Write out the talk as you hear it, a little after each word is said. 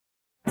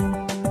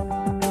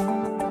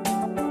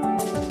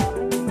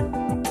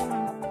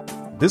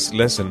This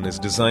lesson is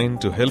designed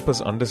to help us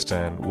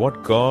understand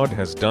what God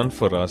has done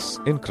for us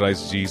in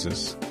Christ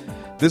Jesus.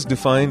 This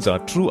defines our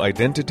true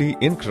identity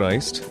in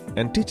Christ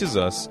and teaches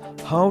us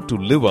how to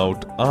live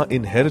out our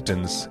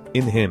inheritance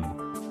in Him.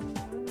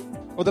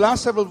 For the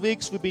last several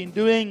weeks, we've been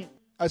doing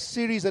a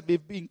series that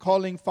we've been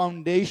calling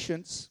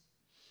Foundations.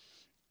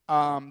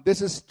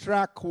 This is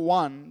track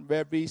 1,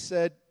 where we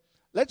said,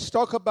 let's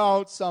talk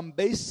about some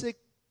basic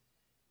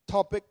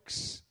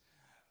topics,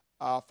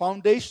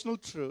 foundational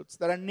truths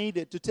that are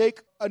needed to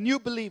take a new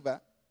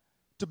believer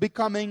to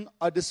becoming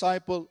a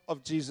disciple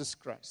of Jesus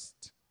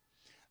Christ.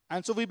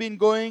 And so we've been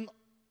going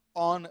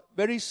on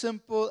very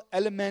simple,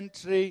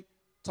 elementary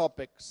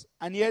topics,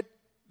 and yet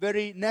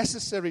very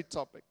necessary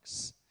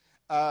topics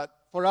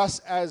for us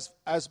as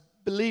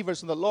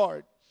believers in the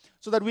Lord,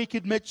 so that we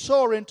could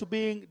mature into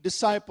being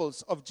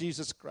disciples of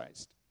Jesus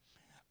Christ.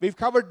 We've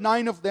covered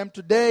 9 of them.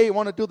 Today, I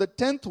want to do the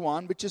 10th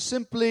one, which is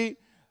simply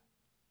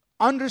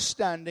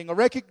understanding or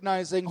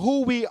recognizing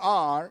who we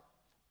are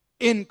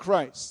in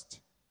Christ.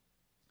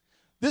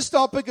 This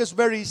topic is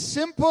very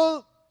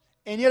simple,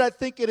 and yet I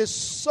think it is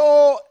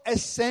so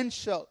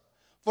essential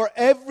for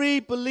every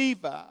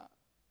believer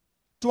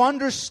to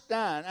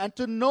understand and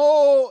to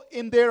know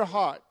in their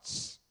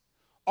hearts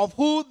of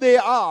who they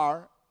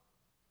are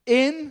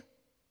in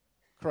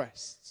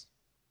Christ.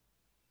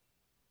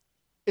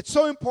 It's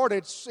so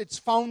important, it's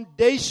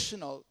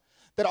foundational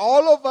that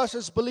all of us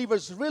as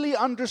believers really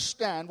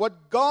understand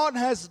what God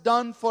has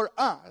done for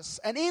us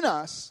and in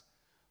us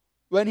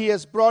when He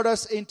has brought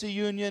us into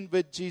union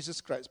with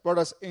Jesus Christ, brought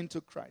us into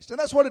Christ. And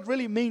that's what it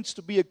really means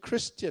to be a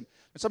Christian.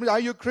 When somebody, are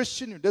you a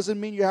Christian? It doesn't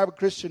mean you have a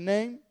Christian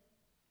name.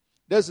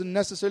 It doesn't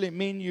necessarily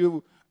mean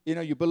you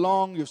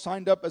belong, you've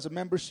signed up as a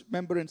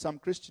member in some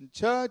Christian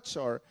church,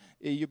 or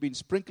you've been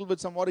sprinkled with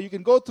some water. You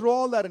can go through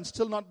all that and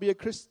still not be a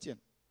Christian.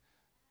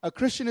 A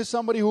Christian is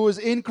somebody who is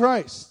in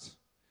Christ.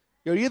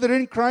 You're either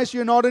in Christ or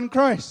you're not in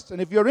Christ.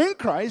 And if you're in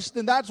Christ,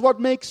 then that's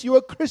what makes you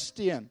a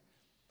Christian.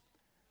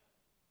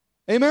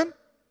 Amen?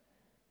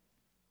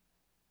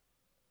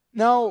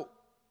 Now,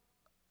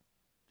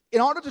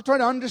 in order to try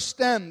to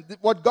understand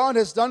what God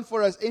has done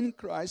for us in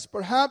Christ,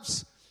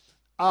 perhaps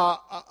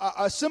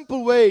a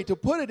simple way to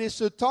put it is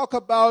to talk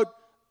about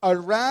a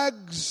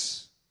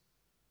rags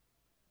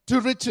to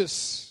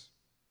riches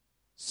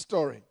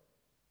story.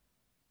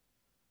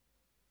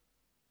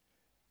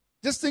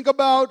 Just think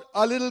about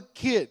a little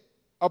kid,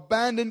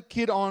 abandoned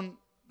kid on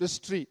the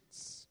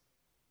streets.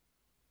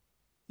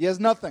 He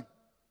has nothing.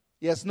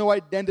 He has no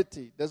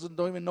identity.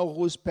 Don't even know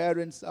who his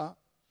parents are.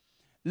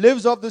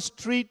 Lives off the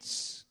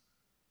streets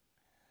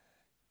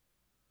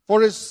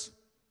for his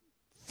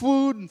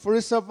food and for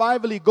his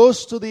survival. He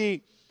goes to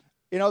the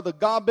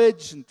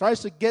garbage and tries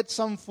to get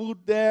some food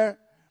there.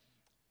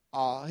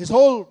 His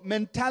whole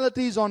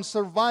mentality is on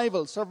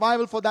survival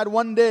for that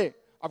one day.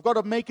 I've got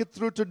to make it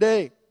through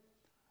today.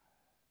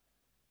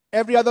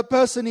 Every other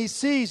person he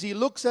sees, he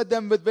looks at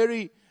them with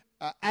very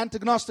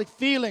antagonistic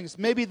feelings.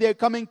 Maybe they're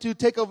coming to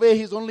take away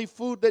his only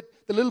food, the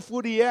little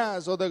food he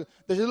has, or the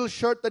little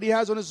shirt that he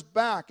has on his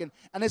back.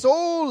 And his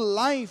whole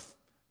life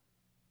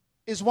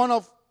is one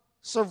of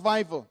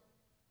survival.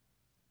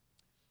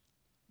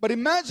 But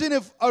imagine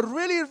if a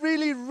really,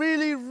 really,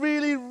 really,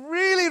 really,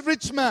 really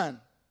rich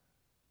man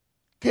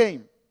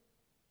came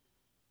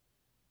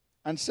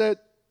and said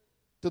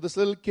to this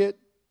little kid,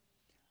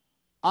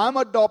 I'm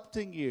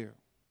adopting you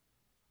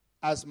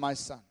as my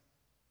son.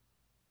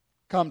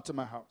 Come to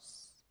my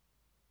house.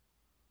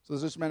 So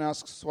this rich man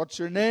asks, what's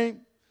your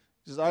name?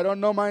 He says, I don't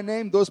know my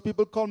name. Those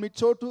people call me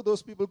Chotu.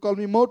 Those people call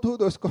me Motu.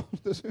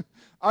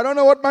 I don't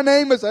know what my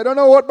name is. I don't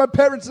know what my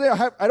parents say.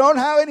 I don't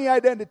have any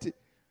identity.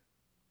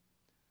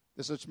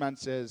 This rich man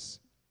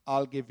says,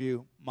 I'll give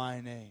you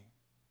my name.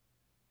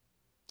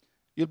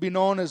 You'll be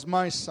known as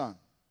my son.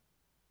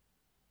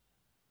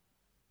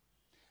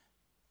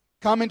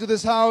 Come into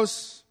this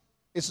house.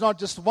 It's not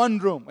just one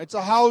room. It's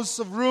a house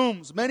of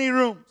rooms, many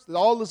rooms.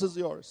 All this is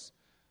yours.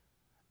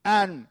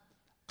 And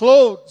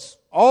clothes,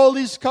 all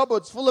these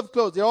cupboards full of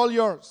clothes, they're all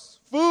yours.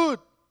 Food,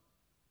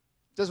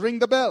 just ring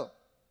the bell.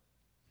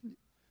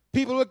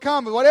 People will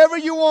come with whatever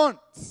you want.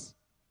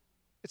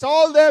 It's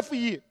all there for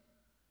you.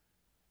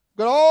 You've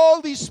got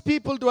all these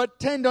people to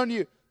attend on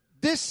you.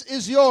 This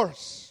is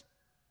yours.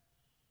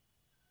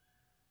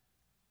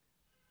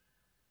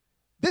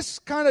 This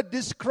kind of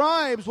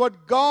describes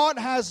what God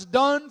has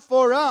done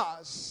for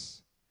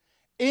us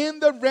in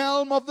the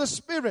realm of the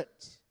Spirit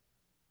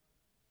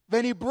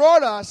when He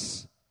brought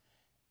us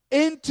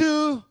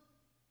into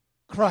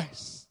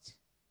Christ.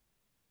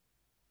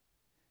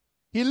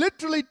 He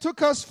literally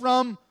took us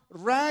from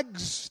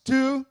rags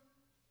to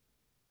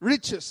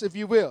riches, if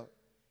you will,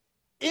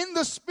 in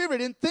the Spirit,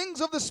 in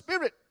things of the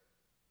Spirit.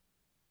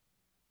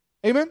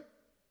 Amen?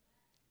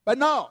 But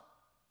now,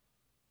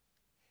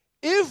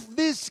 if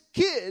this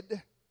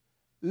kid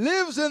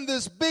lives in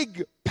this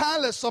big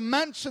palace or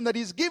mansion that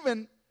he's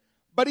given,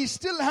 but he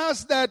still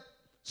has that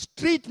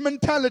street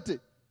mentality.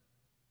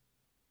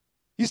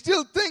 He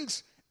still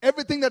thinks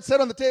everything that's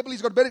said on the table,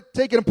 he's got to better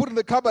take it and put it in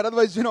the cupboard,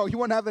 otherwise, he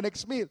won't have the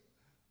next meal.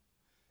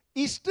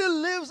 he still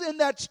lives in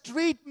that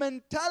street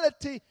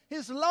mentality,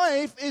 his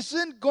life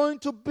isn't going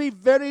to be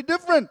very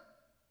different.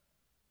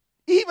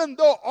 Even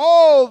though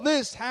all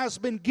this has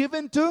been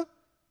given to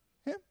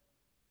him.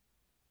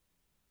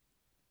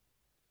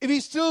 If he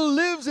still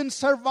lives in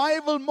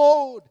survival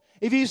mode,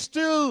 if he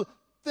still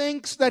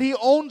thinks that he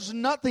owns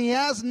nothing, he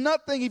has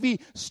nothing, if he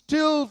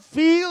still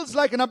feels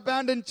like an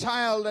abandoned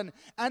child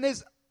and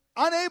is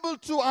unable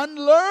to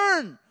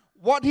unlearn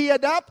what he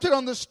adapted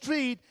on the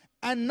street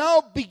and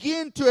now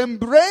begin to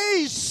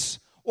embrace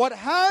what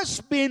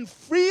has been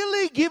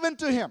freely given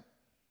to him.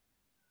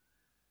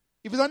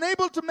 If he's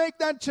unable to make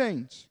that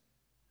change,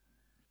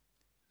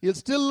 he'll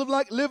still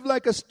live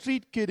like a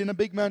street kid in a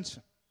big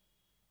mansion.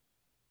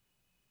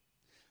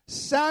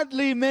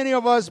 Sadly, many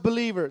of us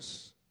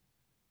believers,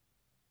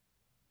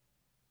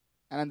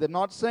 and I'm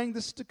not saying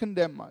this to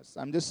condemn us,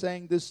 I'm just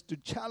saying this to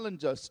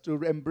challenge us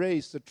to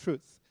embrace the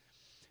truth.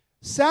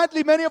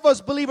 Sadly, many of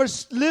us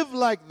believers live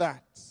like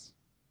that.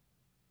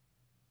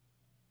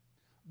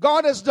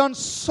 God has done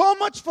so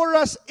much for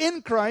us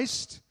in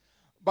Christ,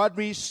 but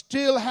we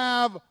still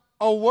have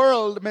a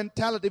world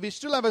mentality. We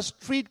still have a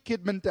street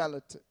kid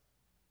mentality.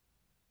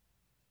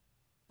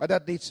 But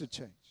that needs to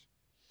change.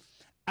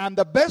 And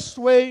the best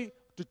way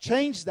to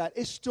change that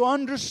is to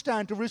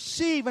understand, to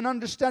receive an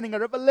understanding, a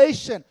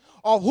revelation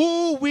of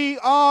who we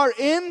are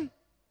in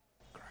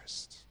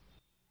Christ.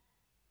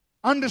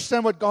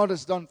 Understand what God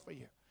has done for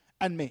you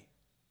and me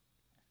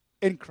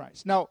in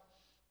Christ. Now,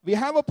 we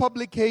have a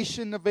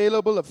publication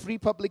available, a free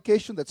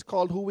publication that's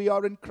called Who We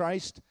Are in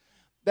Christ,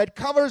 that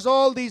covers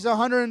all these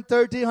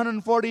 130,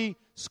 140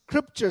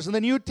 scriptures in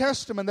the New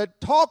Testament that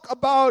talk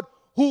about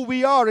who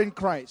we are in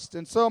Christ.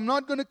 And so I'm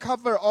not going to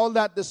cover all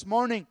that this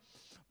morning,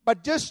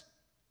 but just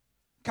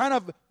kind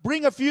of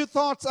bring a few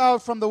thoughts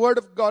out from the Word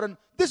of God. And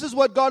this is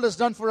what God has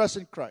done for us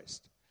in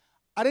Christ.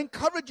 I'd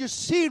encourage you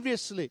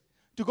seriously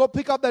to go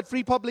pick up that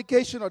free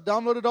publication or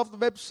download it off the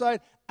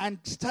website and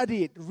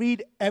study it.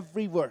 Read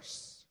every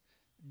verse.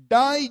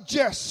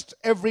 Digest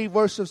every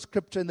verse of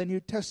Scripture in the New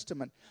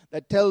Testament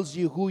that tells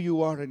you who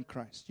you are in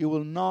Christ. You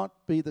will not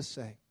be the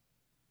same.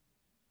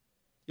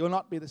 You will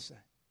not be the same.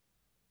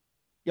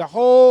 Your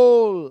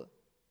whole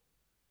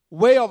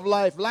way of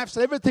life,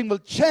 lifestyle, everything will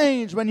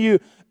change when you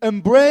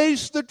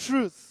embrace the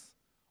truth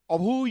of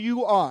who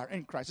you are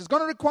in Christ. It's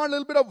going to require a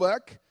little bit of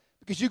work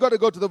because you've got to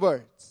go to the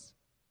words.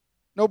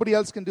 Nobody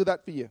else can do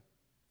that for you.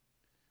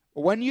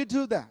 But when you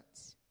do that,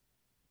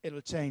 it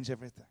will change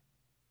everything.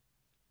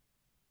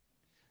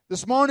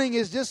 This morning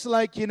is just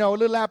like, a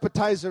little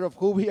appetizer of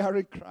who we are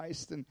in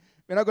Christ. And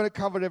we're not going to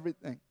cover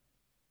everything.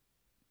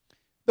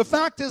 The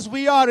fact is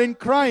we are in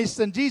Christ.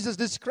 And Jesus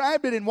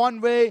described it in one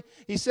way.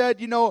 He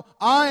said,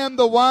 I am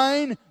the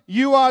vine,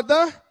 you are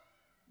the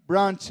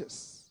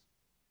branches.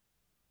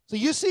 So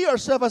you see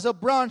yourself as a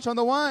branch on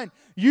the vine.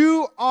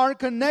 You are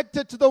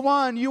connected to the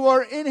vine. You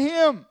are in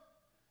Him.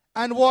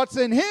 And what's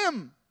in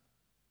Him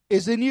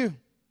is in you.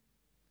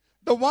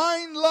 The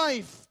vine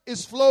life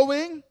is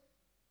flowing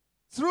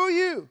through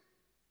you.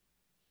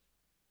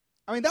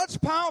 I mean, that's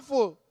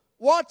powerful.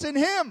 What's in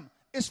Him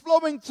is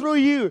flowing through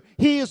you.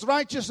 He is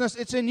righteousness,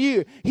 it's in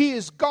you. He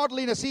is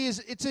godliness,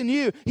 it's in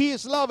you. He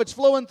is love, it's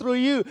flowing through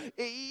you.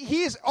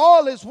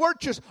 All His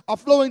virtues are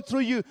flowing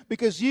through you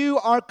because you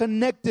are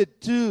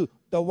connected to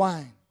the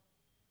vine.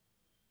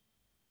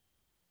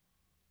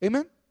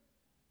 Amen?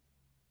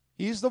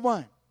 He is the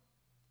vine.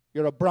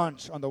 You're a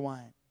branch on the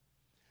vine.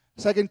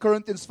 2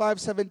 Corinthians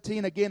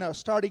 5:17, again, a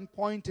starting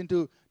point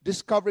into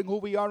discovering who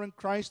we are in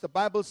Christ. The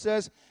Bible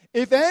says,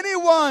 if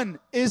anyone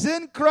is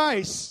in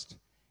Christ,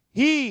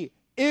 he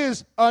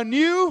is a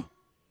new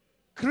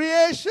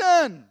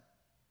creation.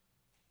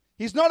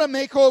 He's not a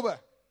makeover.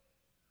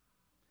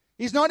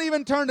 He's not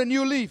even turned a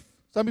new leaf.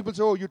 Some people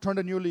say, you turned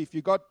a new leaf.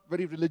 You got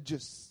very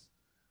religious.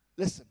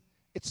 Listen,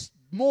 it's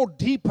more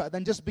deeper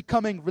than just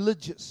becoming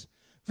religious.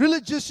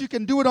 Religious, you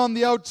can do it on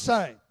the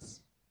outside.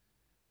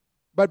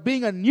 But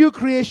being a new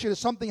creation is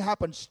something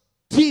happens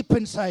deep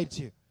inside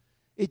you.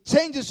 It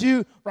changes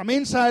you from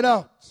inside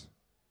out.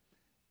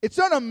 It's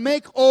not a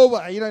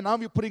makeover. Now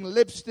you're putting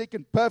lipstick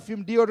and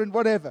perfume, deodorant,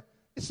 whatever.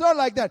 It's not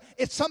like that.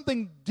 It's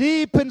something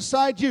deep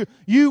inside you.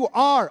 You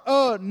are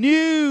a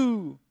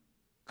new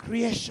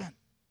creation.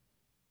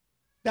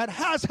 That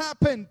has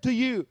happened to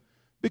you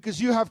because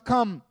you have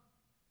come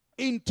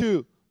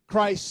into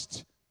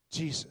Christ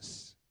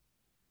Jesus.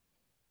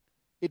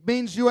 It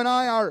means you and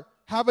I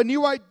have a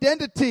new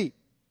identity.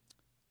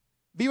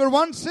 We were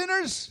once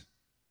sinners,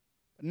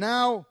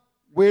 now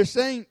we're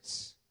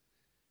saints.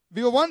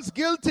 We were once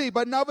guilty,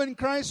 but now in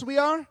Christ we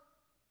are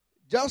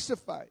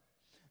justified.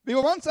 We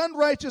were once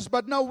unrighteous,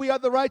 but now we are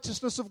the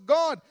righteousness of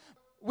God.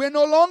 We're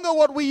no longer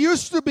what we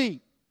used to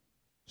be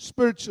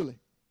spiritually.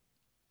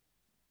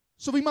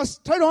 So we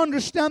must try to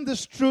understand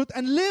this truth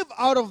and live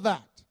out of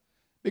that.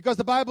 Because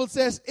the Bible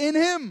says, in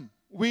Him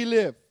we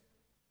live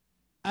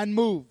and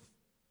move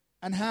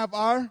and have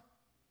our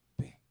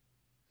being.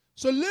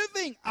 So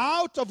living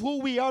out of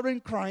who we are in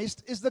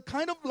Christ is the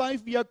kind of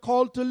life we are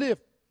called to live.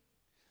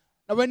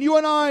 Now when you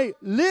and I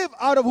live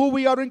out of who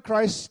we are in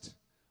Christ,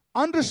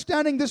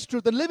 understanding this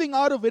truth and living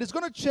out of it is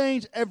going to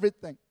change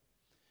everything.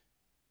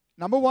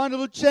 Number one, it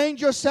will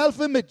change your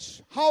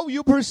self-image, how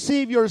you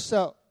perceive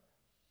yourself.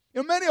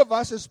 Many of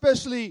us,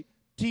 especially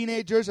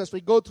teenagers, as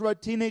we go through our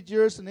teenage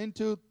years and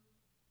into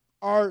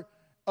our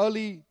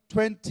early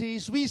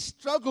 20s, we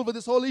struggle with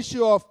this whole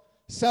issue of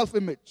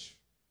self-image.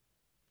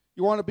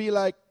 You want to be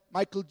like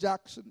Michael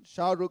Jackson,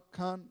 Shah Rukh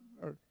Khan,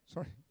 or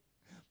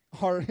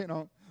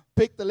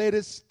pick the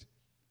latest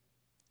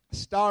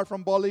star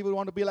from Bollywood,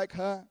 want to be like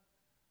her.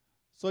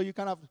 So you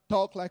kind of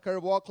talk like her,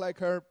 walk like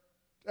her,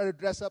 try to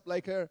dress up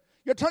like her.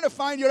 You're trying to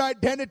find your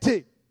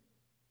identity.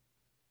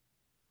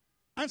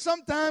 And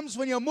sometimes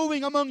when you're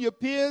moving among your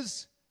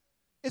peers,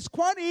 it's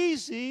quite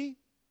easy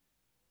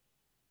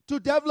to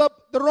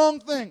develop the wrong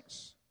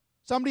things.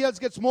 Somebody else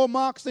gets more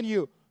marks than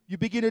you. You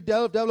begin to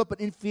develop an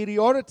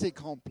inferiority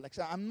complex.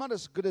 I'm not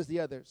as good as the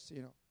others,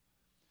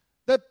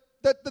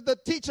 The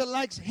teacher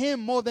likes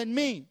him more than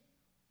me.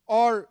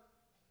 Or,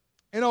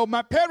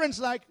 my parents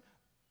like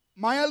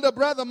my elder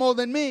brother more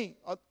than me.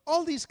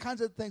 All these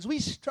kinds of things. We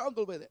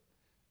struggle with it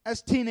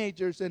as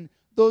teenagers and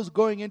those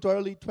going into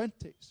early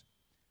 20s.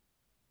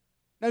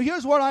 Now,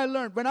 here's what I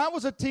learned. When I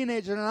was a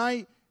teenager and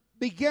I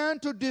began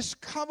to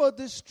discover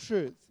this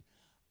truth,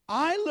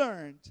 I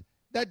learned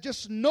that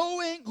just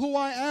knowing who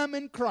I am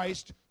in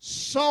Christ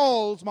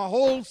solves my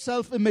whole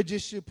self-image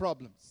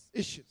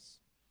issues.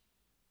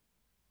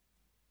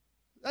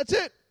 That's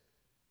it.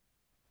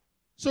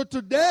 So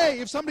today,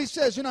 if somebody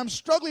says, I'm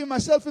struggling with my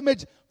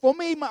self-image, for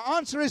me, my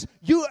answer is,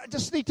 you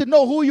just need to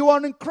know who you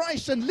are in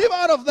Christ and live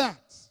out of that.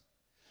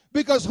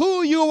 Because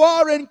who you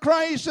are in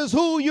Christ is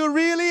who you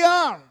really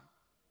are.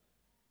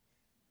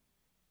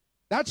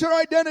 That's your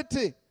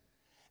identity.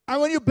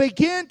 And when you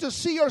begin to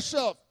see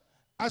yourself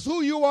as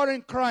who you are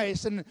in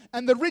Christ and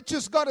the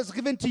riches God has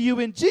given to you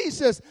in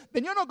Jesus,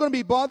 then you're not going to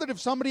be bothered if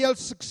somebody else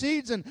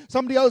succeeds and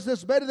somebody else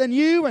does better than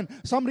you and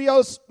somebody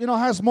else,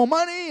 has more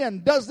money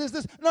and does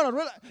this.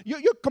 No.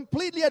 You're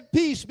completely at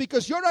peace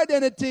because your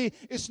identity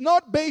is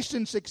not based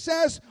in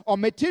success or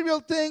material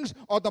things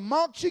or the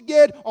marks you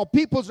get or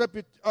people's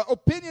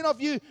opinion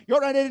of you.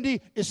 Your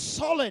identity is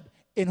solid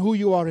in who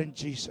you are in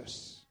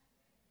Jesus.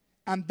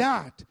 And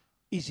that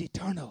is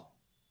eternal.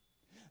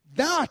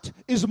 That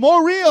is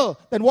more real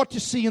than what you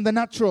see in the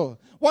natural.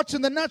 What's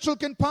in the natural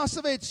can pass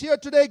away. It's here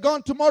today,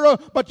 gone tomorrow,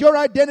 but your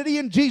identity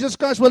in Jesus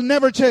Christ will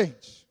never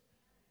change.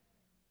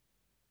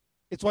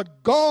 It's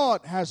what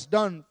God has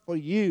done for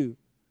you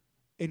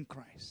in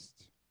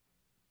Christ.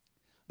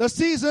 The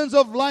seasons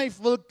of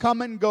life will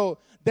come and go.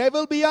 There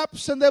will be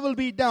ups and there will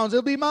be downs. There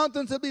will be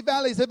mountains, there will be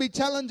valleys, there will be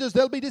challenges,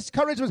 there will be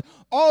discouragements.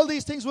 All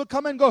these things will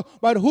come and go.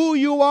 But who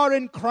you are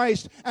in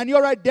Christ and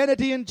your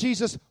identity in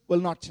Jesus will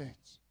not change.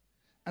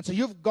 And so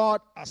you've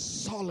got a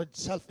solid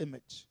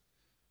self-image.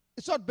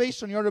 It's not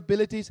based on your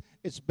abilities.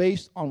 It's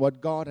based on what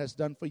God has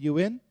done for you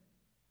in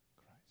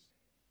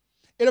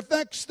Christ. It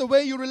affects the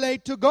way you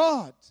relate to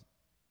God.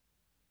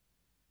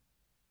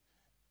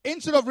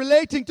 Instead of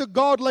relating to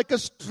God like a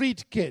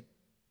street kid.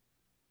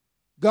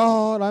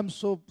 God, I'm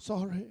so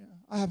sorry.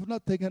 I have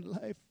nothing in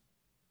life.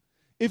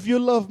 If you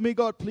love me,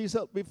 God, please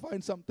help me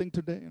find something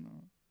today.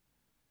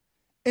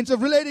 Instead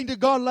of relating to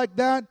God like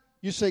that,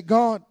 you say,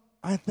 God,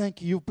 I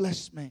thank you. You've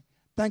blessed me.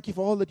 Thank you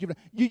for all that you've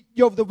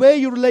done. The way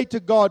you relate to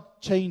God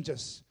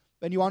changes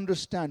when you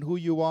understand who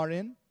you are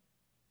in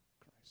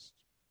Christ.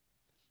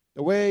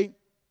 The way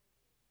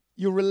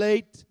you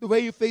relate, the way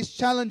you face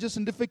challenges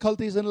and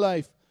difficulties in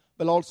life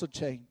will also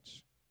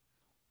change.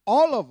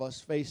 All of us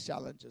face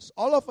challenges.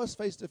 All of us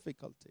face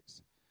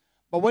difficulties.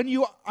 But when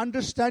you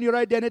understand your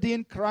identity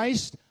in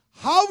Christ,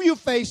 how you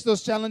face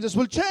those challenges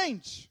will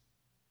change.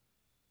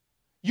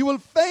 You will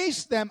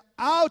face them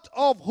out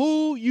of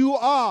who you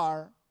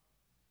are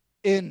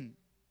in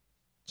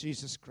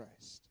Jesus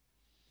Christ.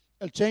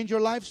 It'll change your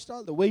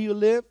lifestyle, the way you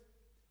live,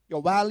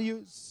 your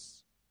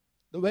values,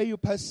 the way you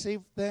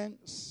perceive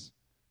things.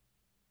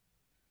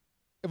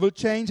 It will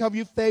change how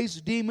you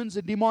face demons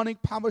and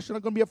demonic powers. You're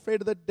not going to be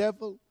afraid of the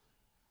devil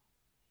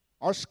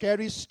or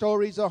scary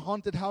stories or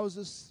haunted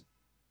houses.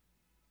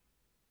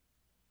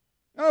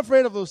 You're not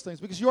afraid of those things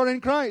because you are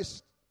in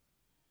Christ.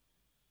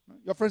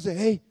 Your friends say,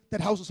 hey, that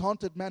house is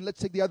haunted, man.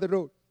 Let's take the other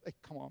road. Hey,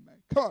 come on, man.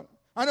 Come on.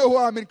 I know who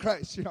I am in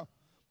Christ,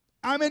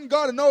 I'm in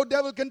God and no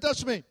devil can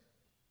touch me.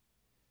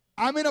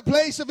 I'm in a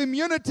place of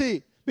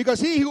immunity because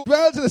he who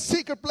dwells in the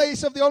secret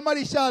place of the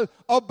Almighty shall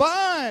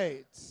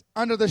abide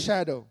under the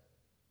shadow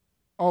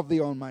of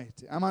the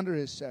Almighty. I'm under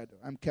his shadow.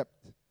 I'm kept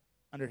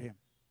under him.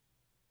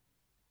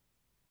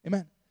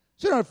 Amen.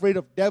 So you're not afraid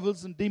of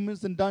devils and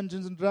demons and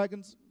dungeons and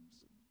dragons.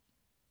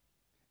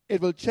 It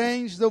will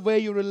change the way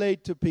you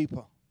relate to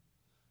people.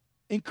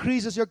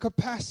 Increases your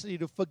capacity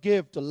to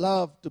forgive, to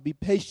love, to be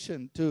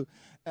patient,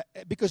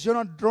 because you're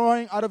not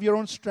drawing out of your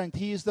own strength.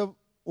 He is the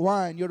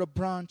vine. You're a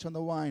branch on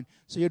the vine.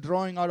 So you're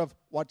drawing out of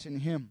what's in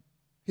him.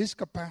 His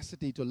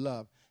capacity to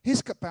love.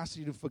 His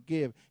capacity to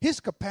forgive. His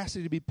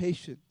capacity to be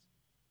patient.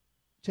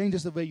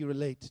 Changes the way you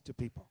relate to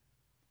people.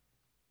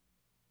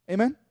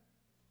 Amen?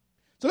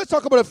 So let's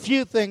talk about a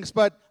few things,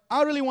 but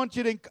I really want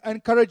you to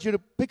encourage you to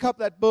pick up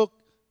that book,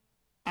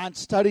 and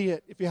study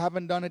it if you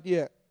haven't done it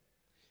yet.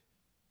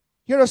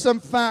 Here are some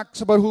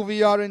facts about who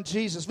we are in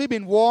Jesus. We've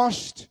been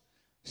washed,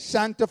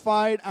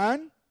 sanctified,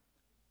 and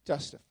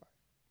justified.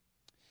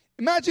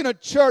 Imagine a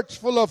church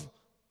full of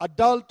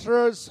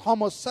adulterers,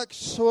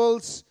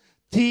 homosexuals,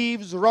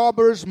 thieves,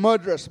 robbers,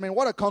 murderers. I mean,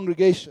 what a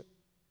congregation.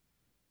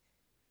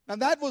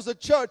 And that was the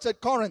church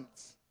at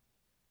Corinth.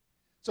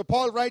 So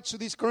Paul writes to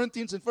these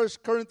Corinthians in 1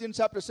 Corinthians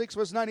chapter 6,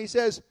 verse 9. He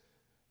says,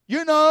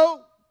 you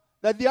know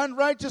that the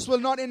unrighteous will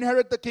not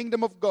inherit the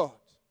kingdom of God.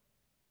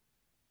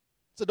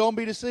 So don't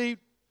be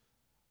deceived.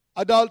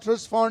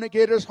 Adulterers,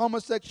 fornicators,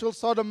 homosexuals,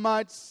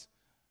 sodomites,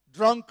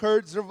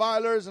 drunkards,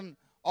 revilers, and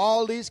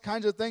all these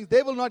kinds of things,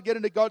 they will not get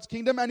into God's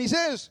kingdom. And he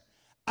says,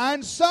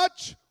 and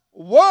such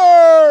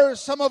were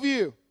some of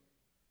you.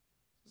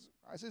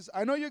 I says,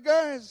 I know you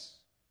guys.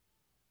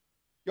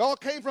 You all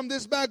came from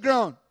this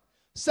background.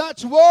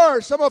 Such were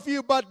some of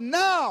you, but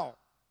now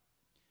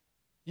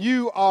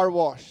you are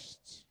washed.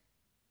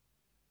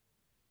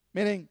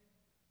 Meaning,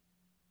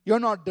 you're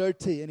not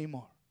dirty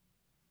anymore.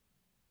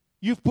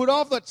 You've put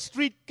off that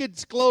street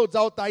kid's clothes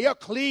out there. You're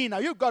clean now.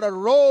 You've got a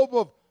robe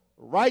of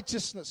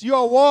righteousness. You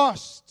are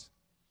washed.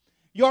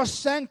 You're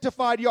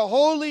sanctified. You're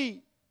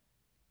holy.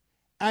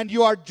 And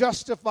you are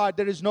justified.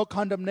 There is no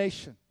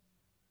condemnation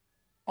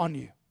on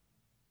you.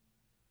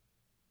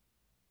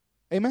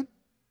 Amen?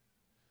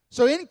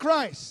 So in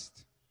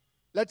Christ,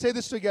 let's say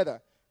this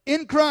together.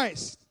 In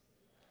Christ,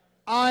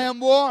 I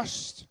am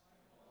washed.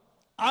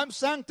 I'm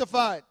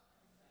sanctified.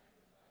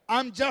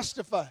 I'm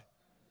justified.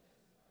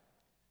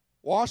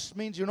 Washed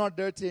means you're not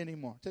dirty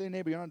anymore. Tell your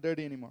neighbor, you're not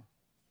dirty anymore.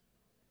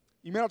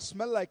 You may not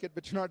smell like it,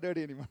 but you're not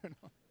dirty anymore.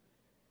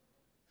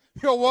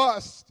 You're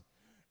washed.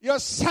 You're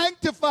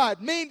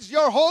sanctified. Means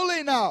you're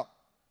holy now.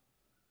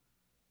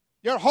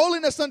 You're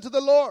holiness unto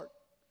the Lord.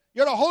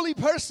 You're a holy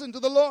person to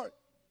the Lord.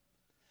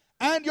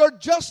 And you're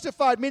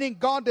justified, meaning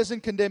God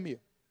doesn't condemn you.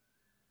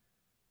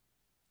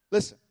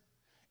 Listen,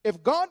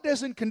 if God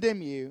doesn't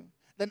condemn you,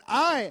 then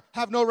I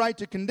have no right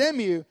to condemn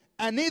you,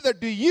 and neither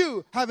do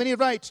you have any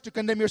right to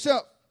condemn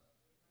yourself.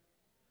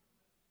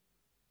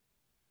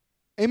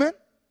 Amen?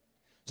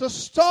 So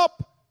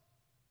stop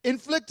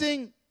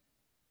inflicting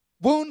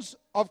wounds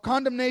of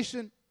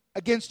condemnation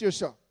against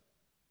yourself.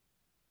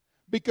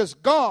 Because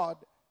God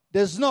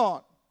does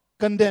not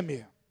condemn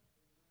you.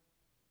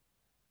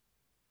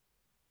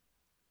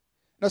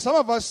 Now some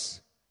of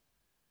us,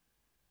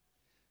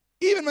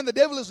 even when the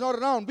devil is not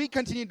around, we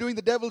continue doing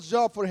the devil's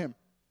job for him.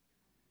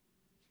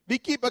 We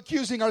keep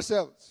accusing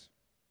ourselves.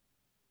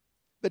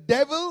 The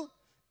devil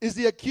is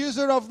the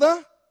accuser of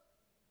the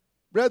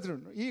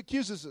brethren. He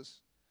accuses us.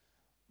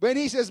 When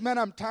he says, man,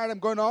 I'm tired, I'm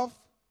going off,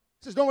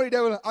 he says, don't worry,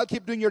 devil, I'll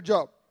keep doing your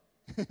job.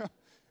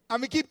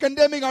 And we keep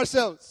condemning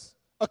ourselves,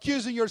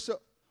 accusing yourself,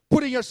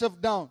 putting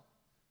yourself down.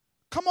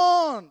 Come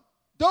on.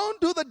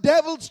 Don't do the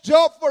devil's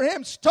job for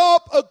him.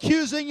 Stop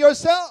accusing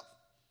yourself.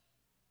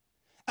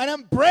 And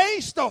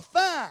embrace the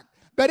fact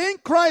that in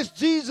Christ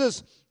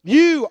Jesus,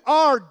 you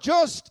are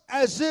just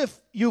as if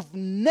you've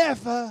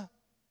never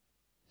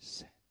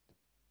sinned.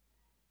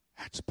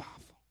 That's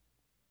powerful.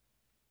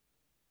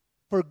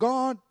 For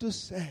God to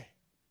say,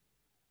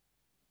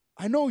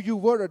 I know you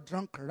were a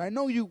drunkard. I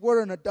know you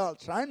were an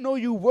adulterer. I know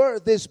you were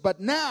this,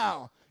 but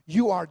now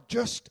you are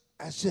just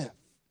as if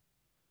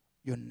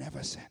you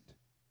never sinned.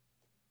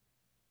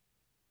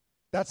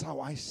 That's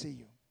how I see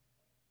you.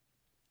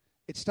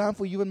 It's time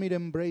for you and me to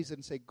embrace it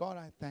and say, God,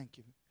 I thank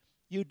you.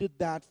 You did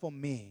that for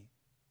me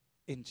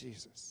in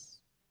Jesus.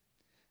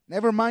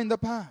 Never mind the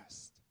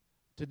past.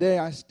 Today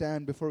I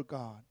stand before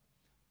God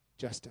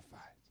justified.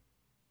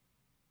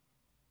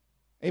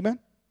 Amen?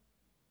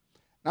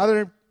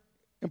 Another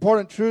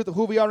important truth of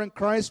who we are in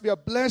Christ, we are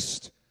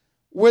blessed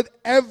with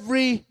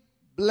every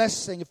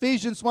blessing.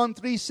 Ephesians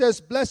 1:3 says,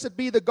 blessed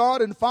be the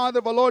God and Father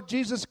of our Lord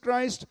Jesus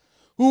Christ,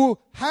 who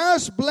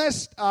has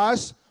blessed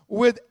us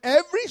with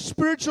every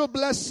spiritual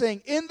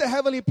blessing in the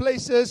heavenly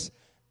places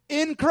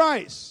in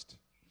Christ.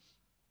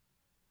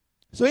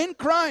 So in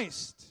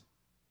Christ,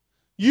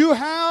 you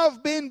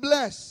have been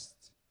blessed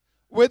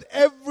with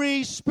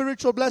every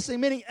spiritual blessing,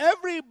 meaning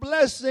every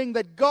blessing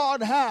that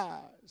God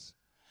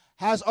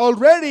has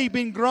already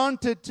been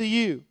granted to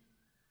you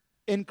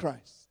in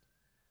Christ.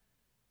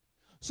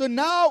 So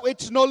now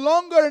it's no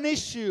longer an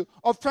issue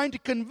of trying to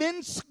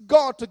convince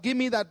God to give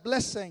me that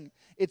blessing.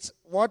 It's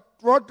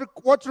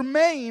what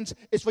remains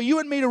is for you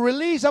and me to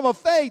release our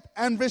faith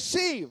and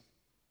receive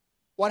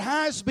what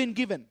has been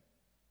given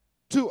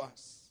to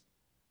us.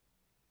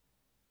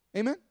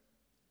 Amen?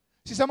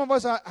 See, some of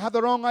us have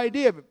the wrong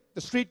idea,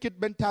 the street kid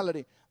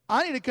mentality.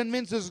 I need to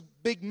convince this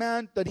big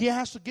man that he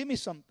has to give me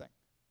something.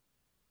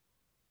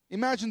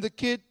 Imagine the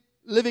kid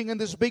living in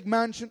this big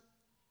mansion,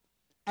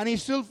 and he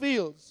still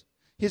feels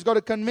he's got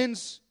to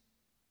convince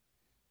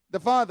the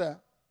father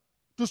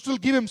to still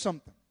give him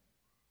something.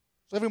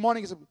 So every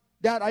morning he says,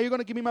 Dad, are you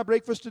going to give me my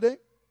breakfast today?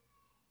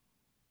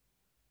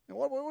 And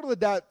what does the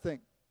dad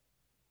think?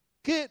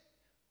 Kid,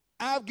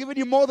 I've given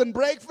you more than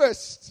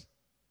breakfast.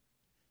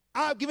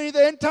 I've given you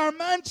the entire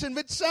mansion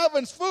with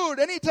servants, food,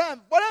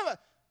 anytime, whatever.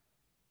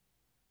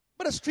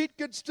 But a street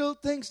kid still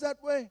thinks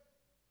that way.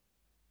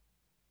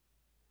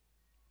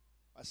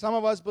 Some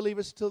of us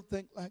believers still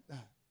think like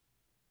that.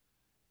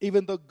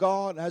 Even though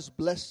God has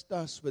blessed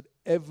us with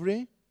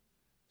every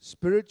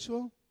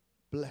spiritual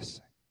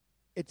blessing.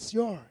 It's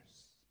yours.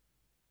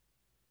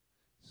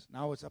 So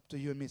now it's up to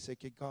you and me to say,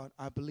 okay, God,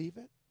 I believe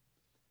it.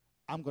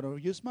 I'm going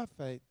to use my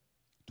faith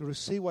to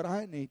receive what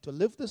I need to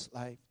live this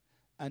life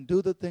and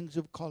do the things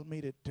you've called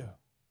me to do.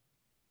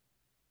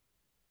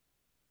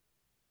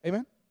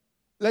 Amen?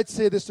 Let's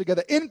say this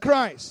together. In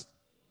Christ,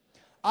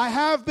 I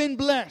have been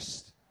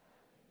blessed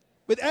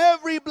with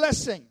every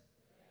blessing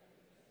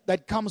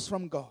that comes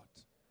from God.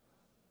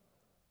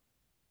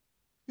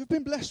 You've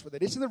been blessed with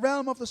it. It's in the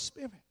realm of the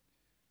Spirit.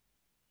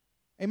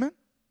 Amen?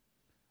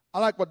 I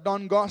like what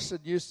Don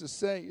Gossett used to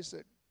say. He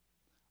said,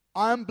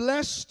 I'm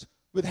blessed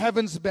with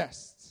heaven's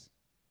best.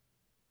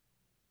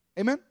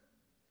 Amen?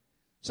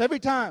 So every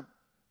time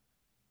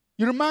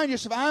you remind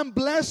yourself, I'm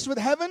blessed with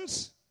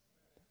heaven's.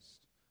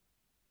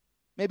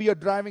 Maybe you're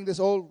driving this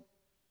old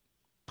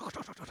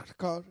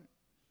car.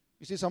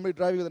 You see somebody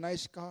driving with a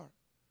nice car.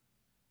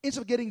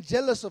 Instead of getting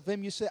jealous of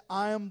him, you say,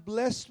 I am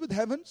blessed with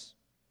heavens.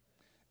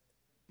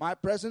 My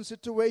present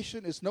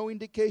situation is no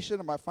indication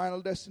of my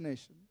final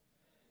destination.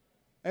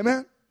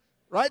 Amen?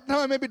 Right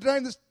now I may be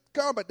driving this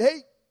car, but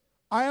hey,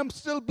 I am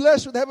still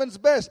blessed with heaven's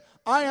best.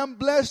 I am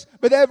blessed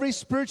with every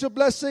spiritual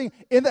blessing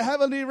in the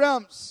heavenly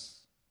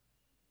realms.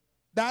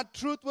 That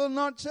truth will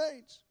not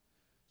change.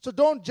 So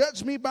don't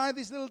judge me by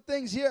these little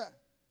things here.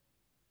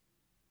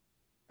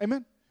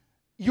 Amen?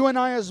 You and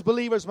I as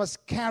believers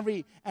must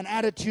carry an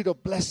attitude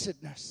of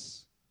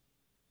blessedness.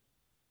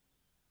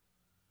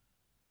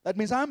 That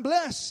means I'm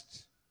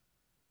blessed.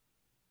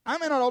 I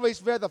may not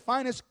always wear the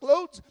finest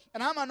clothes,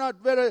 and I might not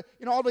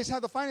always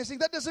have the finest thing.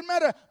 That doesn't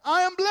matter.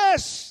 I am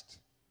blessed.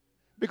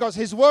 Because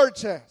His Word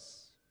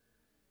says,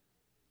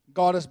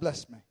 God has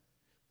blessed me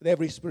with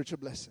every spiritual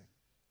blessing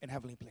in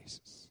heavenly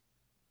places.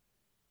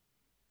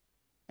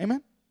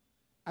 Amen?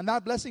 And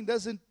that blessing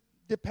doesn't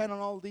depend on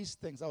all these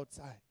things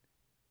outside.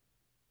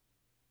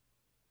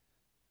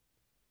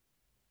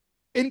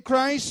 In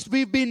Christ,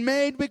 we've been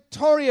made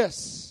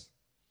victorious.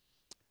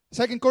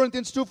 2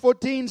 Corinthians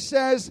 2:14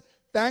 says,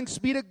 thanks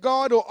be to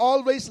God who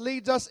always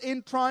leads us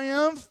in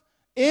triumph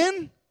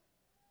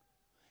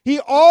He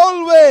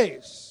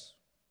always,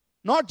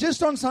 not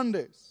just on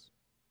Sundays.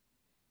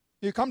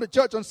 You come to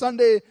church on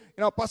Sunday,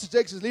 Pastor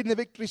Jakes is leading the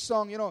victory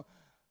song,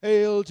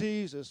 Hail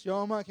Jesus,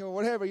 you're my king, or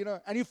whatever,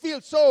 and you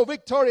feel so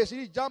victorious.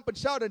 You jump and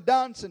shout and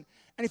dance, and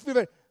you feel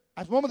that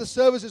at the moment the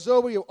service is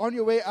over, you're on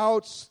your way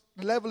out,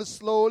 the level is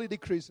slowly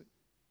decreasing.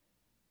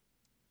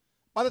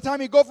 By the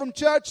time you go from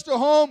church to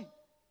home,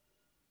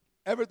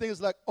 everything is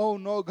like, oh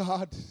no,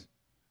 God,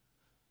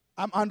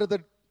 I'm under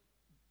the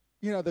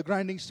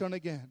grinding stone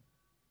again.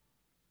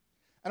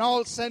 And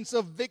all sense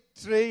of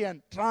victory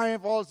and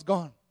triumph, all's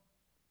gone.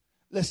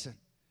 Listen,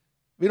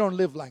 we don't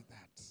live like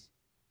that.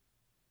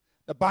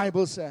 The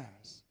Bible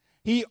says,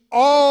 He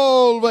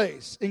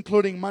always,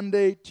 including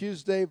Monday,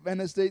 Tuesday,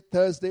 Wednesday,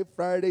 Thursday,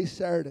 Friday,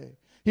 Saturday,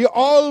 He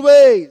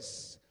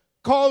always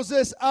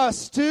causes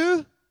us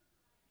to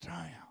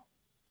triumph.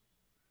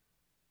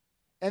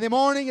 In the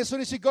morning, as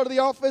soon as you go to the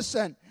office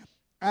and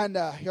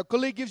your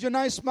colleague gives you a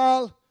nice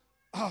smile,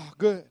 oh,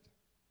 good.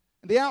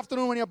 In the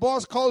afternoon, when your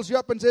boss calls you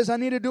up and says, I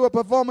need to do a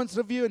performance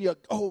review, and you're,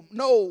 oh,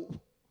 no.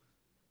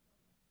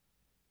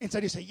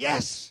 Instead, you say,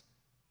 yes.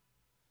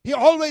 He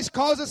always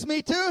causes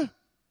me to.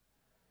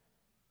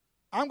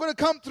 I'm going to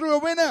come through a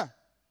winner.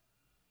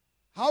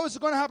 How is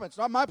it going to happen? It's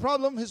not my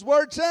problem. His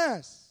Word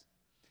says,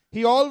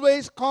 He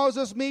always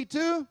causes me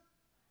to.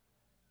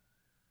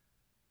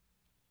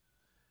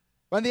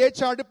 When the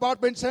HR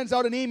department sends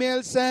out an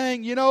email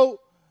saying,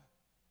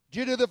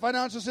 due to the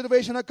financial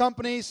situation of the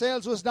company,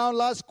 sales was down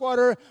last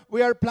quarter,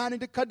 we are planning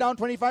to cut down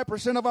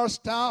 25% of our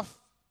staff.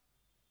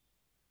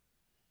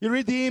 You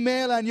read the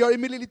email and you're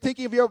immediately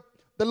thinking of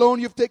the loan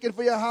you've taken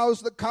for your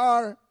house, the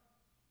car,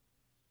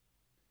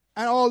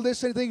 and all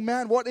this, and you think,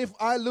 man, what if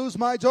I lose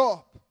my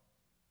job?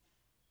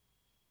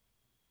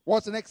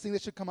 What's the next thing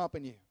that should come up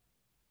in you?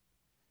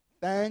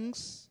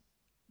 Thanks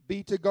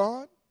be to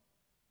God.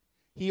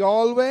 He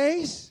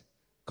always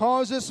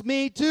causes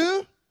me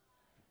to.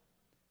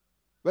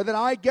 Whether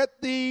I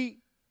get the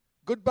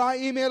goodbye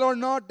email or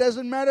not,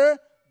 doesn't matter.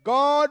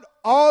 God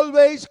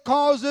always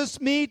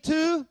causes me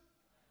to.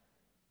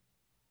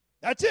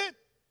 That's it.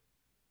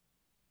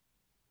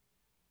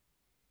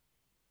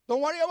 Don't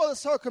worry about the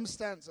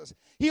circumstances.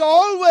 He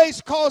always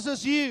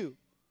causes you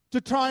to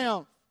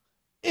triumph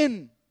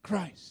in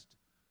Christ.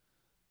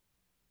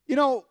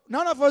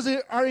 None of us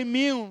are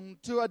immune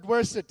to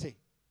adversity.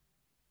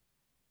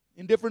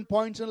 In different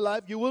points in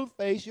life, you will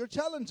face your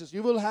challenges.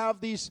 You will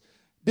have these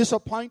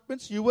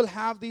disappointments. You will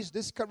have these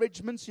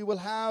discouragements. You will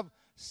have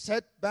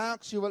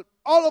setbacks.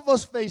 All of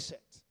us face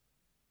it.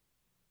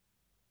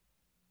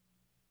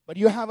 But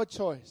you have a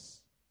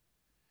choice.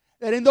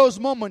 That in those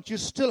moments, you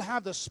still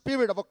have the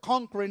spirit of a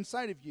conqueror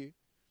inside of you.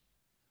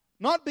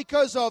 Not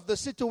because of the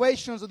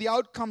situations or the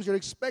outcomes you're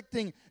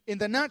expecting in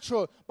the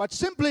natural, but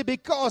simply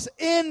because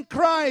in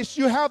Christ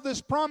you have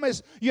this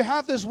promise, you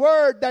have this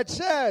word that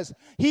says,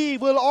 He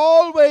will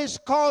always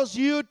cause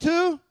you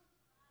to.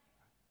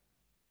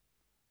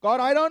 God,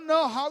 I don't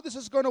know how this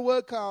is going to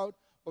work out,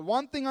 but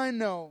one thing I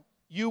know,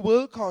 you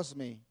will cause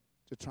me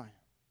to triumph.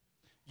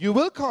 You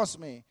will cause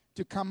me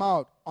to come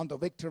out on the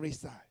victory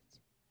side.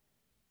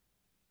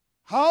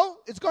 How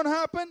it's going to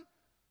happen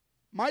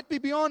might be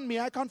beyond me.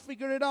 I can't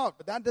figure it out,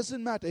 but that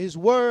doesn't matter. His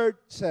word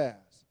says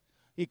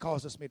He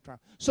causes me to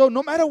triumph. So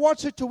no matter what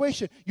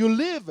situation, you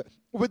live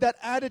with that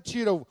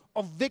attitude of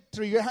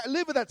victory. You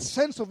live with that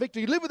sense of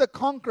victory. You live with a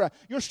conqueror.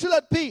 You're still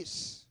at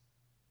peace.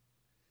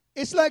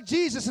 It's like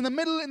Jesus in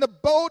the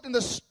boat, in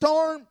the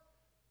storm.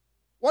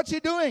 What's He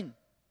doing?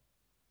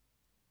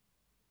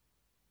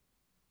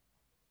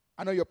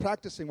 I know you're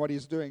practicing what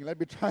He's doing. Let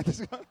me try this.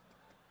 In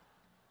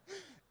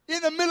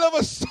the middle of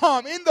a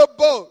storm, in the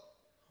boat,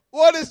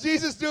 what is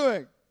Jesus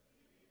doing?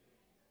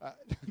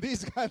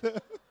 These guys,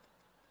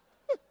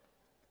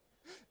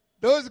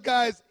 those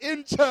guys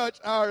in church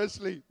are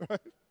asleep. Right?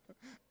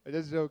 I'm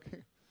just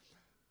joking.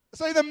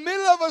 So in the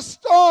middle of a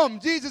storm,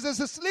 Jesus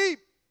is asleep.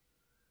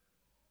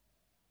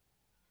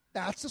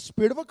 That's the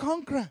spirit of a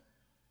conqueror.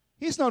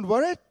 He's not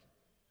worried.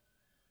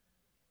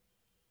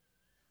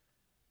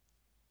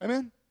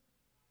 Amen?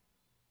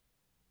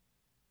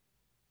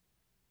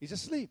 He's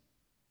asleep.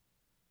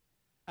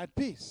 At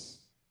peace.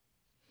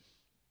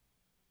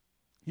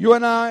 You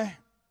and I,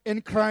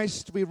 in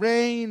Christ, we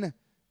reign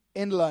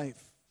in life.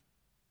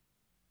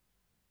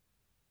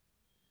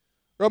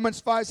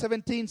 Romans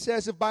 5:17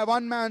 says, if by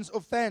one man's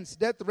offense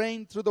death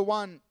reigned through the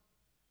one,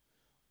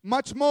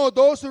 much more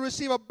those who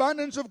receive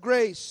abundance of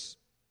grace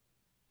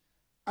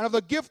and of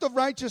the gift of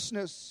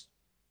righteousness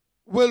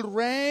will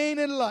reign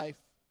in life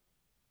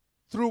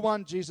through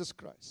one Jesus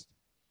Christ.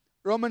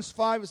 Romans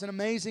 5 is an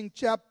amazing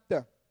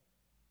chapter.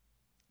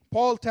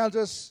 Paul tells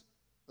us,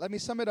 let me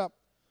sum it up.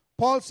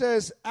 Paul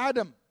says,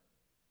 Adam,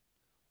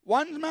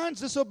 one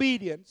man's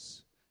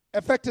disobedience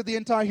affected the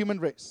entire human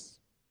race.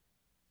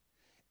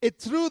 It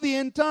threw the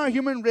entire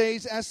human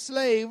race as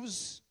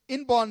slaves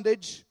in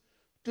bondage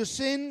to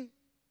sin,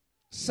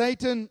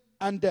 Satan,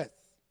 and death.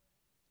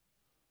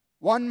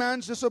 One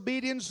man's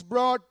disobedience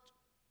brought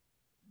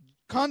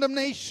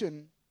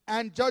condemnation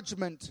and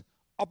judgment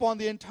upon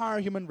the entire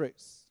human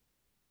race.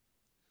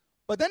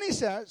 But then he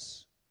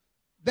says,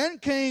 then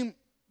came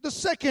the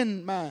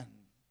second man,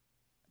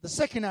 the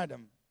second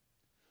Adam.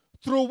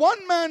 Through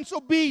one man's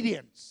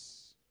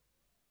obedience,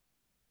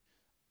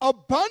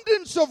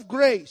 abundance of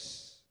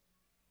grace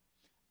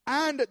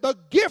and the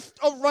gift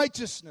of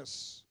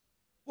righteousness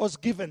was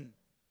given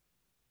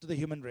to the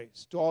human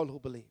race, to all who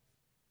believe.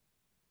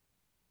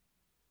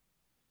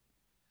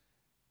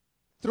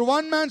 Through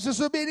one man's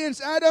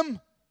disobedience, Adam,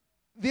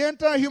 the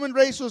entire human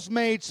race was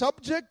made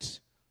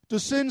subject to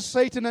sin,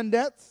 Satan, and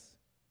death.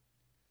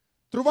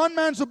 Through one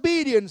man's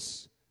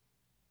obedience,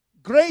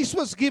 grace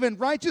was given,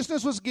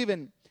 righteousness was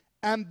given,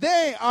 and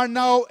they are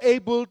now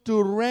able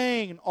to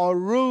reign or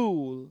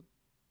rule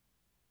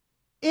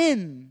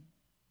in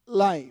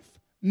life.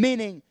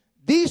 Meaning,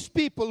 these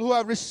people who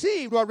have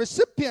received, who are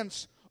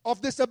recipients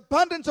of this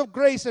abundance of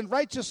grace and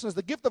righteousness,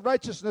 the gift of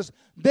righteousness,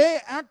 they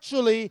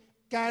actually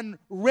can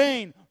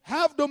reign,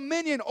 have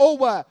dominion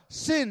over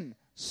sin,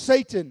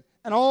 Satan,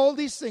 and all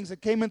these things that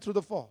came in through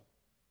the fall.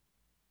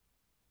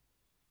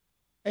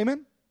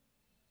 Amen?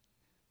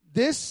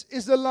 This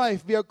is the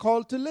life we are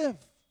called to live.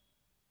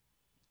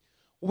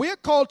 We are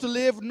called to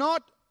live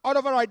not out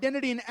of our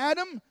identity in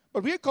Adam,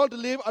 but we are called to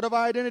live out of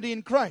our identity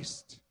in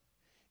Christ.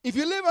 If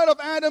you live out of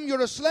Adam,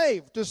 you're a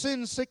slave to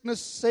sin,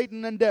 sickness,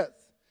 Satan, and death.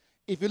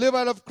 If you live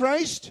out of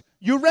Christ,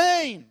 you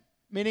reign,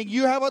 meaning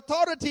you have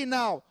authority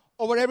now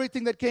over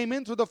everything that came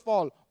in through the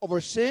fall,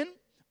 over sin,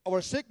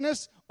 over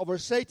sickness, over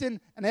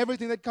Satan, and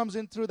everything that comes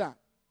in through that.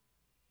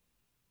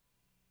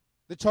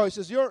 The choice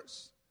is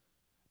yours.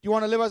 Do you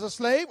want to live as a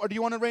slave or do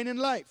you want to reign in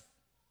life?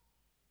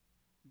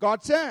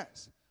 God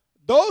says,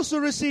 those who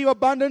receive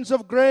abundance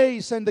of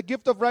grace and the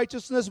gift of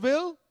righteousness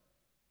will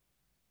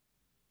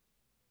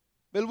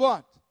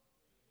what?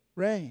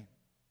 Reign.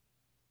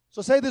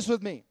 So say this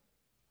with me.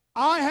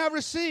 I have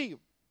received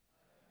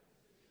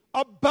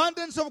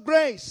abundance of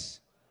grace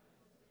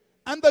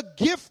and the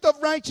gift of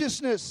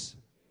righteousness.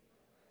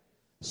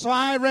 So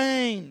I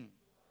reign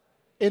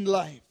in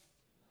life.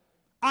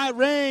 I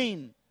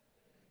reign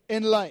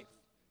in life.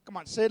 Come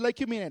on, say it like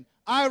you mean it.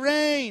 I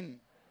reign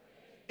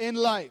in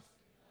life.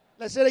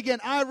 Let's say it again.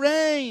 I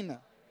reign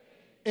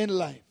in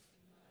life.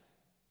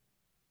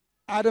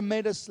 Adam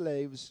made us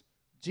slaves.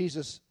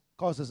 Jesus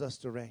causes us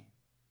to reign.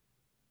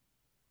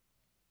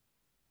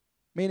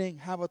 Meaning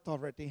have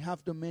authority,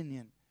 have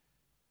dominion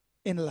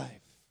in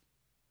life.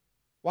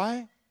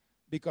 Why?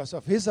 Because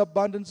of His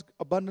abundance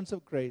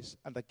of grace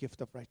and the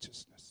gift of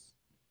righteousness.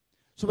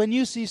 So when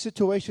you see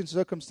situations,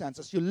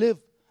 circumstances, you live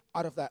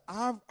out of that.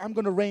 I'm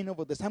going to reign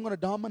over this. I'm going to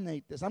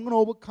dominate this. I'm going to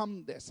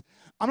overcome this.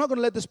 I'm not going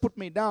to let this put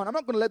me down. I'm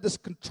not going to let this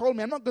control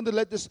me. I'm not going to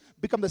let this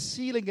become the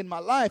ceiling in my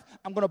life.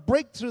 I'm going to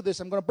break through this.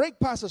 I'm going to break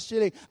past the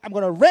ceiling. I'm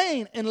going to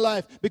reign in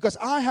life because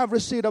I have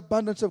received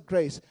abundance of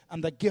grace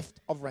and the gift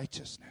of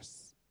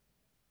righteousness.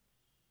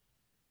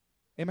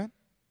 Amen?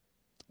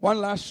 One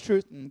last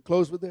truth and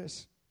close with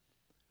this.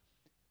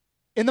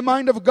 In the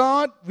mind of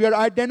God, we are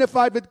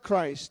identified with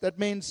Christ. That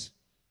means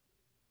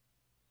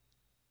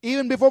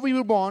even before we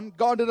were born,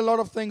 God did a lot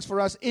of things for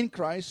us in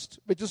Christ,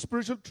 which is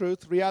spiritual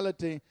truth,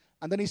 reality.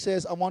 And then He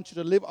says, I want you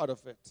to live out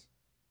of it.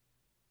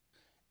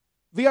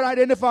 We are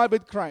identified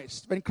with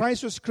Christ. When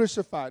Christ was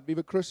crucified, we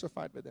were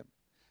crucified with Him.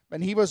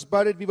 When He was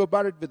buried, we were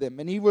buried with Him.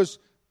 When He was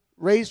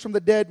raised from the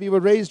dead, we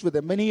were raised with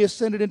Him. When He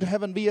ascended into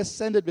heaven, we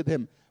ascended with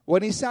Him.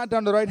 When He sat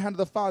down at the right hand of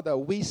the Father,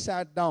 we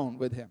sat down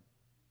with Him.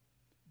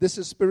 This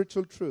is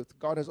spiritual truth.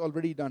 God has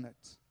already done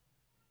it.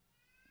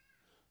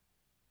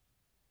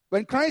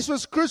 When Christ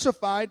was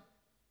crucified,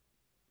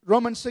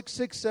 Romans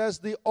 6:6 says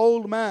the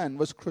old man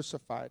was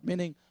crucified,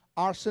 meaning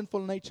our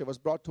sinful nature was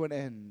brought to an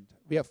end.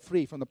 We are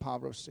free from the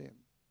power of sin.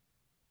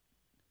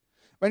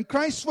 When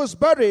Christ was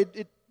buried,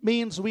 it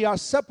means we are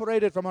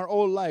separated from our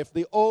old life.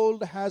 The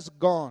old has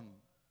gone.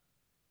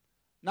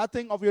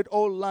 Nothing of your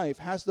old life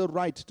has the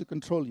right to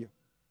control you.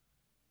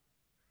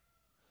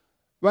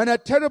 When a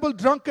terrible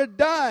drunkard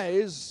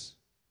dies,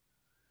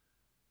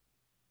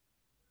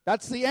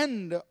 that's the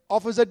end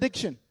of his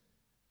addiction.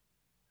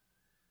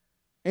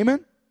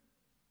 Amen?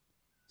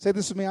 Say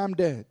this to me, I'm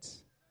dead.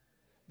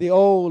 The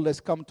old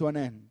has come to an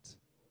end.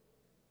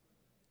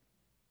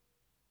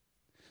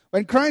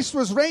 When Christ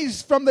was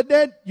raised from the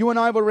dead, you and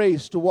I were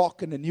raised to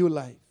walk in a new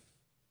life.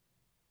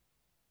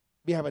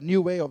 We have a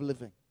new way of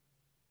living.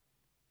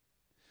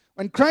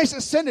 When Christ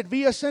ascended,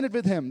 we ascended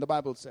with Him, the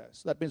Bible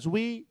says. That means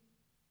we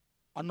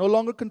are no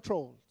longer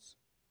controlled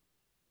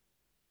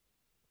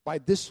by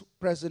this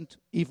present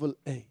evil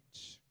age.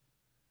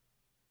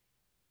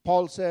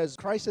 Paul says,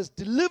 Christ has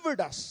delivered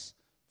us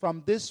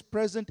from this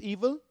present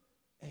evil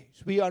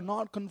age. We are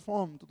not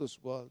conformed to this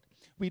world.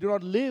 We do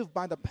not live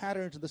by the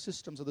patterns and the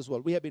systems of this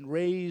world. We have been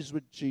raised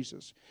with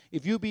Jesus.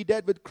 If you be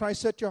dead with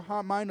Christ, set your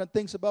mind on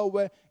things about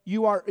where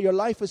you are. Your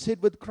life is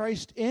hid with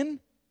Christ in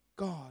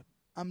God.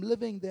 I'm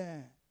living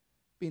there.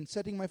 Been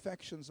setting my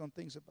affections on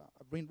things about.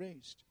 I've been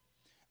raised.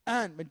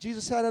 And when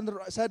Jesus sat down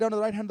on the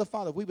right hand of the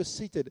Father, we were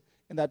seated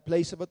in that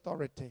place of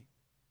authority.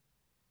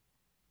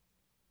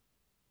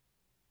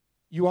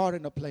 You are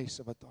in a place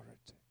of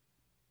authority.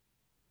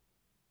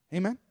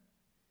 Amen?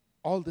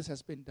 All this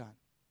has been done.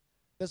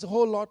 There's a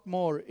whole lot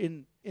more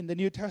in the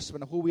New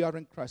Testament of who we are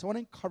in Christ. I want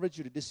to encourage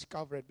you to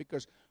discover it,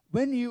 because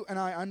when you and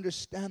I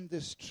understand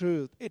this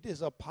truth, it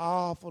is a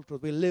powerful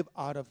truth. We live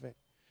out of it.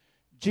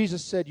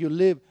 Jesus said, you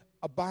live,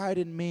 abide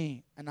in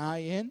me, and I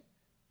in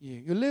you.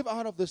 You live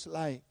out of this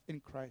life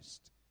in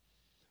Christ.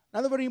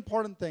 Another very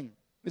important thing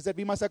is that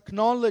we must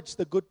acknowledge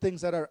the good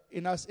things that are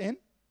in us in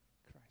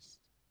Christ.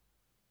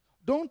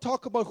 Don't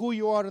talk about who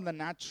you are in the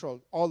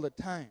natural all the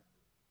time.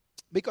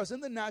 Because in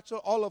the natural,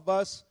 all of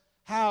us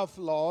have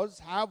flaws,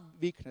 have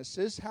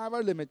weaknesses, have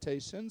our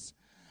limitations.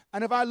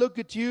 And if I look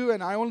at you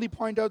and I only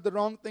point out the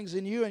wrong things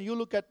in you, and you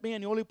look at me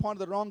and you only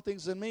point out the wrong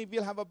things in me,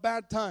 we'll have a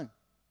bad time.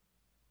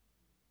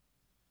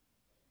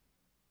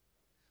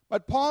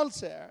 But Paul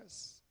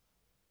says,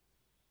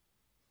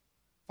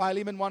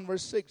 Philemon 1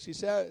 verse 6, he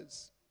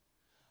says,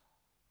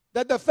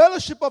 that the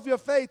fellowship of your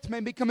faith may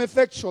become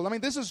effectual. I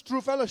mean, this is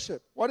true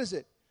fellowship. What is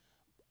it?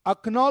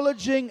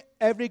 Acknowledging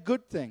every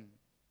good thing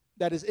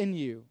that is in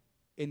you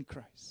in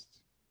Christ.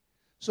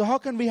 So how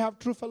can we have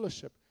true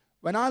fellowship?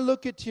 When I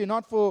look at you,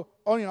 not look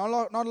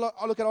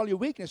at all your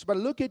weakness, but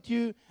look at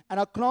you and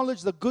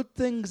acknowledge the good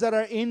things that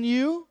are in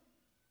you,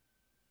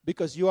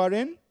 because you are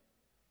in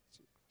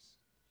Jesus.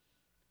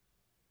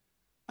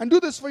 And do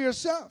this for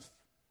yourself.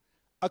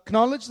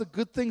 Acknowledge the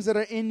good things that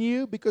are in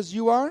you because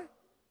you are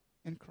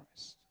in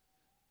Christ.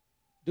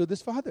 Do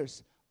this for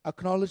others.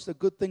 Acknowledge the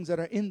good things that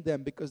are in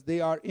them because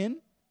they are in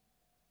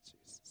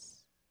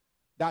Jesus.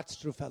 That's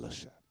true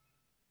fellowship.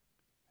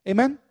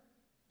 Amen?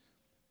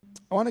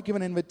 I want to give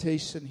an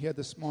invitation here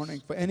this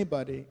morning for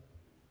anybody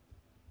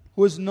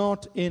who is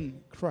not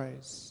in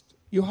Christ.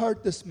 You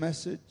heard this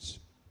message.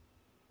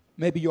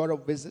 Maybe you're a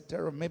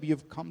visitor, or maybe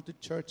you've come to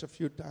church a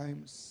few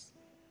times.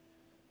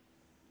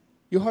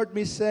 You heard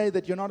me say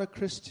that you're not a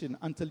Christian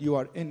until you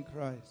are in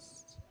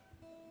Christ.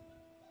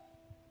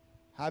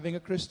 Having a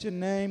Christian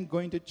name,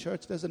 going to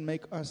church doesn't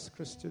make us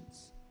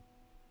Christians.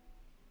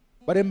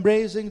 But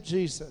embracing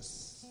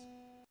Jesus,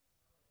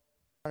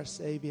 our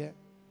Savior,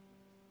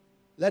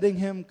 letting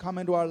Him come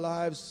into our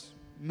lives,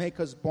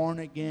 make us born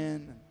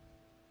again,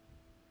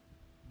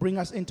 bring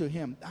us into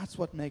Him, that's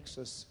what makes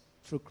us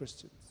true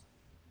Christians.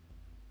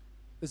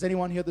 Is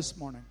anyone here this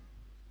morning?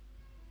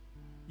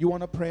 You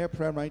want to pray a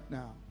prayer right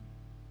now,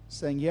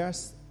 saying,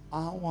 yes,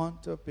 I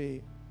want to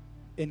be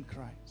in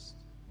Christ.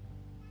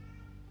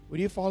 Will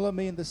you follow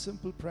me in the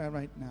simple prayer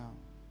right now?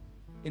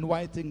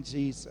 Inviting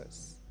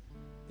Jesus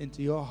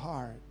into your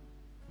heart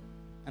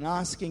and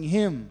asking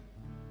Him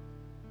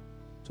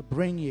to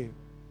bring you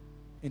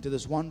into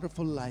this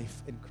wonderful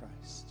life in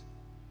Christ.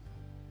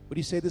 Would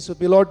you say this with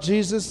me? Lord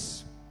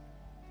Jesus,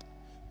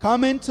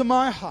 come into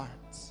my heart.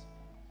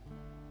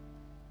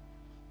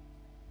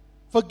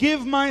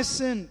 Forgive my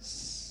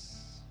sins.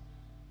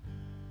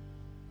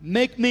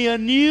 Make me a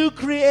new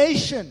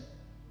creation.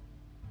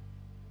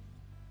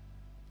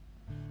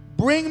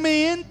 Bring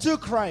me into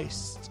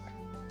Christ.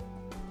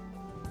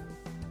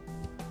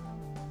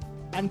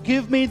 And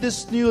give me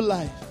this new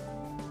life.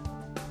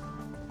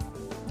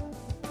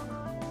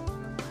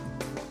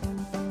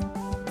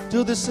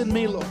 Do this in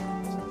me, Lord.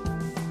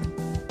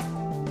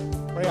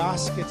 Pray,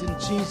 ask it in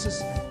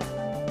Jesus' name.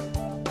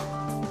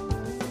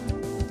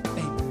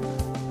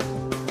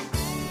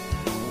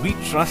 We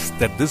trust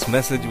that this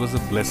message was a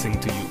blessing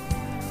to you.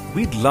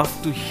 We'd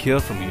love to hear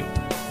from you.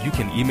 You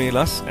can email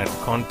us at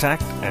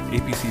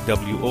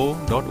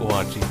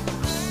contact@apcwo.org.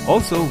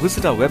 Also,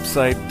 visit our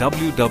website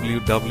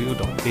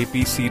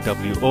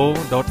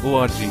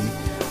www.apcwo.org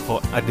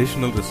for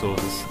additional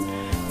resources.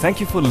 Thank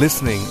you for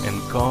listening,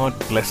 and God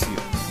bless you.